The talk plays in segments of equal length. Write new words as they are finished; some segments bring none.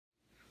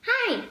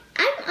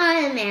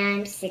Adam and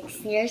I'm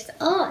 6 years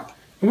old.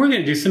 And we're going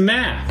to do some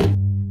math.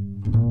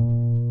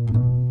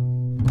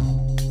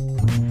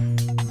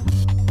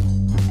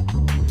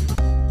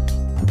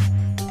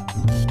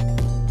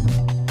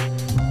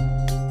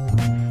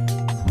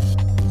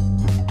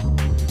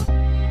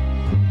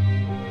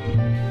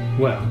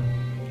 Well,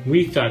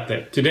 we thought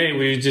that today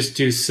we would just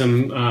do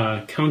some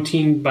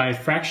counting by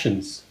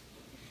fractions.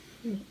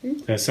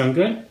 Does that sound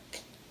good?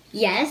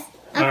 Yes,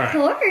 of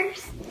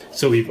course.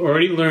 So we've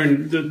already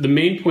learned, the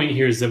main point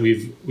here is that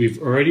we've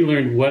already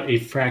learned what a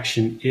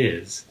fraction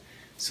is.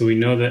 So we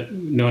know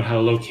how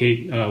to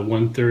locate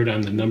 1/3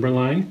 on the number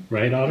line,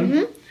 right,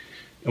 Autumn?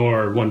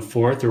 Or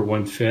 1/4 or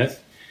 1/5.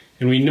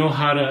 And we know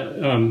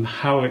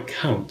how it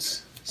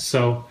counts.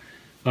 So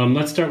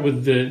let's start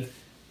with the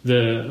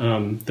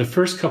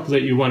first couple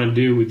that you want to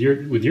do with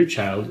your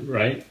child,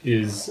 right,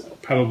 is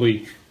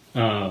probably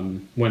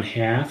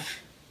 1/2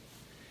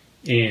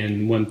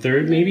 and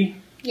 1/3 maybe?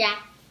 Yeah.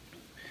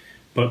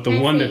 But the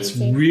one that's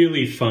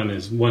really fun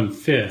is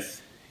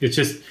 1/5. It's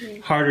just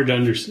harder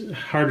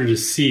to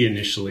see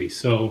initially,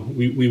 so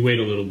we wait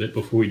a little bit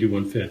before we do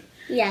 1/5.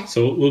 Yeah.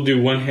 So we'll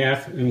do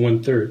 1/2 and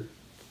 1/3.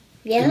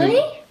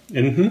 Really?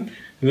 And then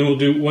we'll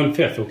do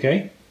 1/5,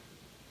 okay?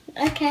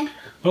 Okay.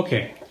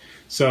 Okay.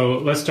 So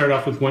let's start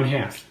off with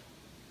 1/2.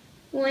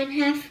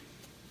 1/2,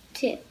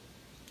 2.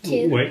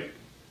 Wait.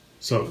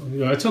 So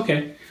that's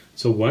okay.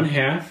 So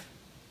 1/2.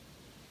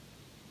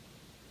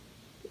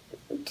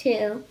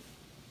 2.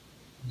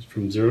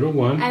 From 0 to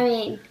 1. I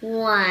mean,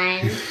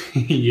 1.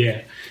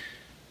 Yeah.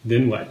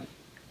 Then what?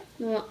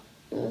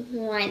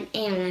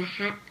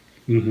 1.5.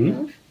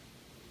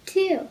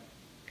 2.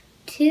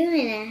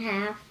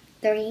 2.5.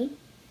 3.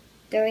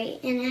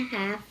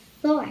 3.5.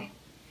 4.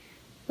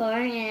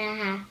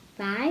 4.5.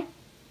 5.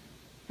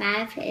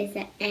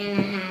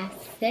 5.5.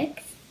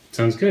 6.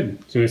 Sounds good.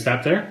 So you want to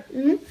stop there?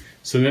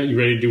 So now you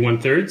ready to do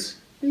 1/3?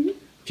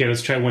 Okay,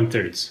 let's try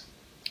 1/3.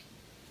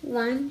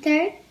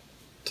 1/3,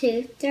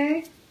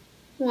 2/3,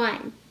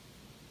 1.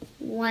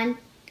 1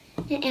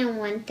 and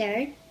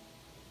 1/3,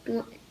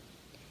 1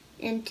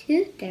 and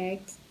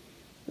 2/3,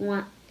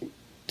 1,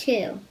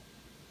 2.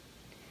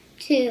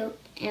 2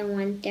 and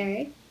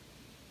 1/3,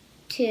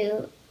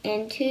 2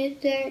 and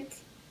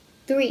 2/3,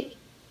 3.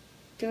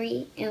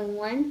 3 and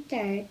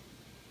 1/3,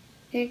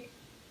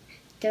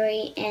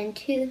 3 and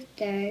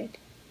 2/3,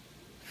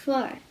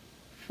 4.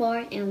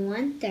 4 and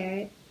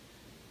 1/3,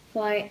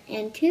 4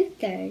 and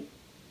 2/3,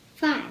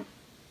 5.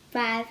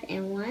 5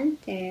 and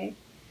 1/3,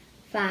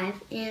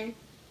 5 and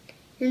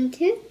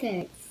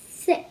 2/3,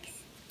 6.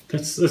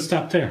 Let's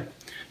stop there.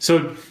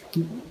 So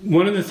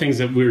one of the things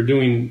that we're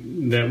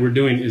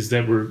doing is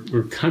that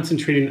we're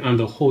concentrating on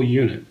the whole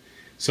unit.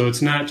 So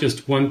it's not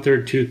just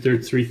 1/3,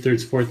 2/3,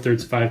 3/3,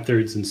 4/3,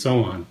 5/3, and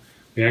so on.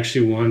 We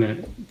actually want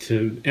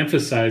to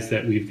emphasize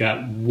that we've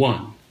got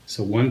 1.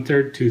 So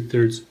 1/3,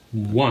 2/3,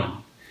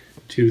 1.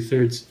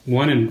 2/3,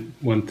 1 and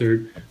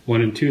 1/3,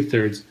 1 and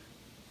 2/3,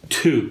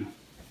 2.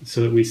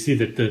 So that we see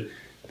that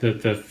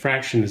the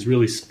fraction is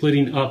really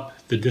splitting up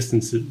the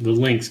distance, the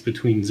lengths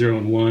between 0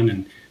 and 1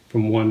 and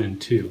from 1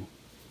 and 2.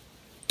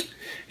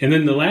 And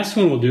then the last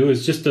one we'll do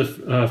is just a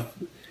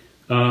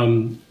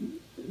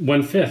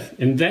 1/5.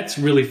 And that's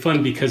really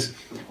fun because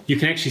you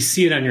can actually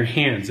see it on your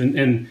hands.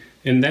 And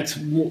that's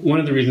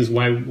one of the reasons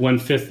why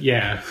 1/5,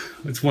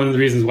 it's one of the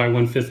reasons why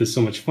 1/5 is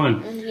so much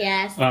fun.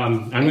 Yes.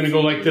 I'm going to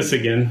go like this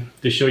again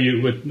to show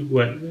you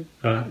what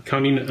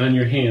counting on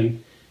your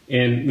hand.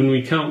 And when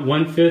we count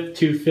 1/5,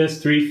 2/5,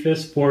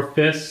 3/5,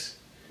 4/5,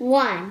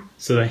 1.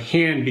 so the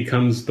hand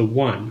becomes the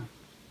 1.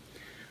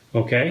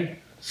 Okay?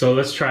 So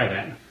let's try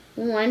that.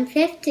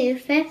 1/5,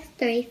 2/5,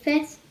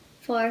 3/5,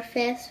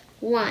 4/5,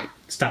 1.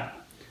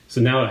 Stop. So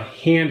now a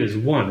hand is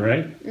 1,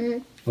 right?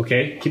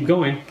 Okay, keep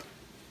going.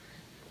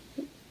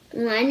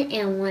 1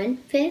 and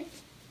 1/5,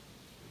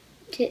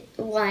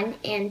 1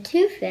 and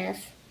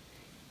 2/5,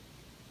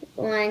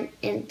 1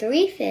 and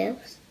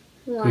 3/5,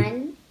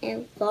 1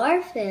 and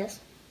 4/5,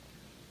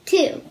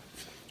 2.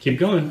 Keep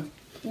going.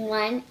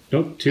 1.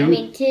 Nope, 2. I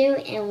mean 2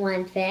 and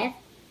 1/5,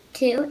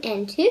 2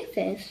 and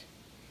 2/5,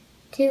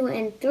 2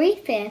 and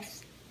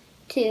 3/5,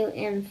 2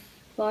 and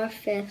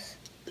 4/5.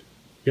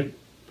 Yep.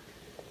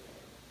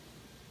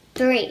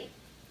 3.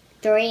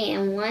 3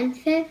 and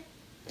 1/5,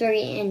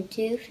 3 and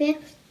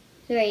 2/5,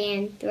 3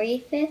 and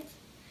 3/5,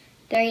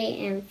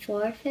 3 and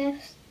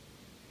 4/5,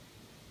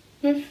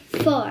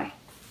 4.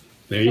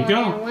 There you 4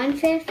 go. and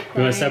 1/5.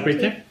 You want to stop right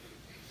there?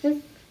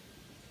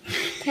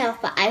 Till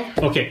 5.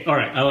 Okay, all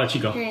right, I'll let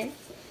you go.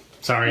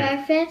 Sorry.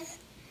 4/5.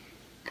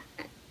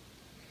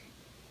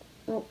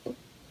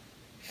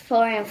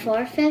 4 and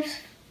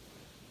 4/5.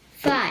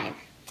 5.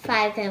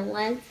 5 and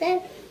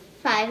 1/5.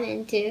 5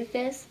 and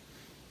 2/5.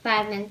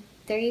 5 and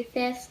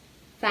 3/5.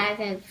 5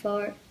 and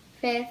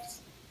 4/5.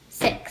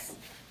 6.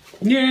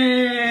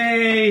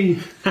 Yay!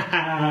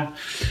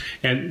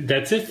 And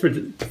that's it for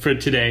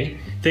today.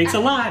 Thanks a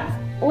lot.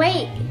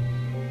 Wait.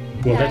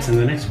 Well, that's in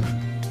the next one.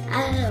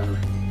 Oh.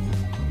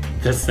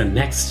 That's the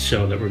next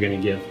show that we're going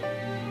to give.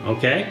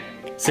 Okay?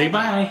 Say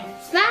bye.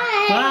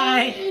 Bye.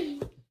 Bye.